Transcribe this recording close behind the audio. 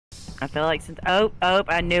I feel like since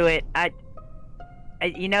I knew it.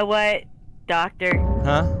 You know what, Doctor?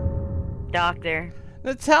 Huh? Doctor.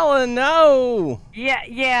 Nutella, no!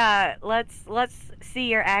 Yeah. Let's see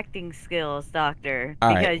your acting skills, Doctor. All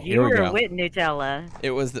right, Because you here we were go. with Nutella. It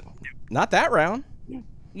was not that round.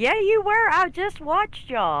 Yeah, you were. I just watched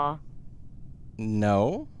y'all.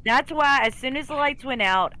 No. That's why as soon as the lights went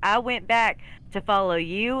out, I went back to follow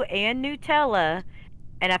you and Nutella,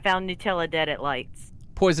 and I found Nutella dead at lights.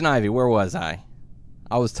 Poison Ivy, where was I?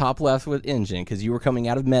 I was top left with engine because you were coming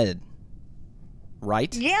out of med.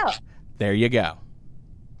 Right? Yeah. There you go.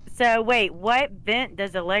 So wait, what vent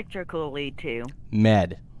does electrical lead to?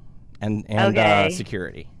 Med. And Okay.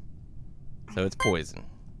 security. So it's poison.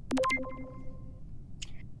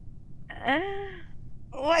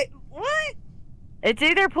 Wait, what? It's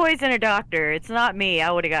either poison or doctor. It's not me.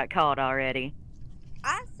 I would have got caught already.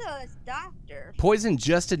 I saw it's doctor. Poison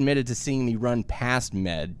just admitted to seeing me run past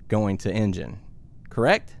med going to engine.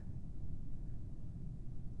 Correct?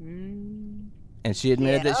 And she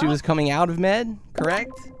admitted that she was coming out of med,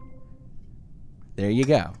 correct? There you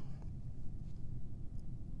go.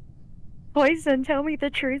 Poison, tell me the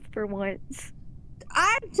truth for once.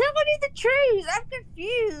 I'm telling you the truth. I'm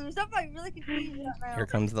confused. I'm like really confused right now. Here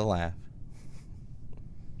comes the laugh.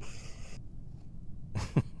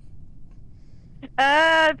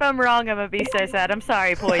 If I'm wrong, I'm gonna be so sad. I'm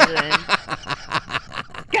sorry, Poison.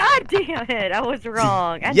 God damn it, I was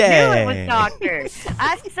wrong. I knew it was Doctor.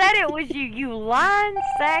 I said it was you, you lying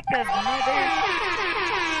sack of mother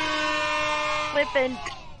flipping.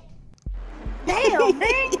 Damn,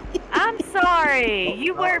 man. I'm sorry.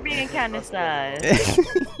 You were being kind of sus.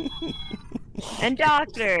 And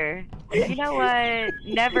Doctor, you know what?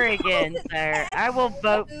 Never again, sir. I will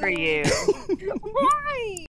vote for you. Why?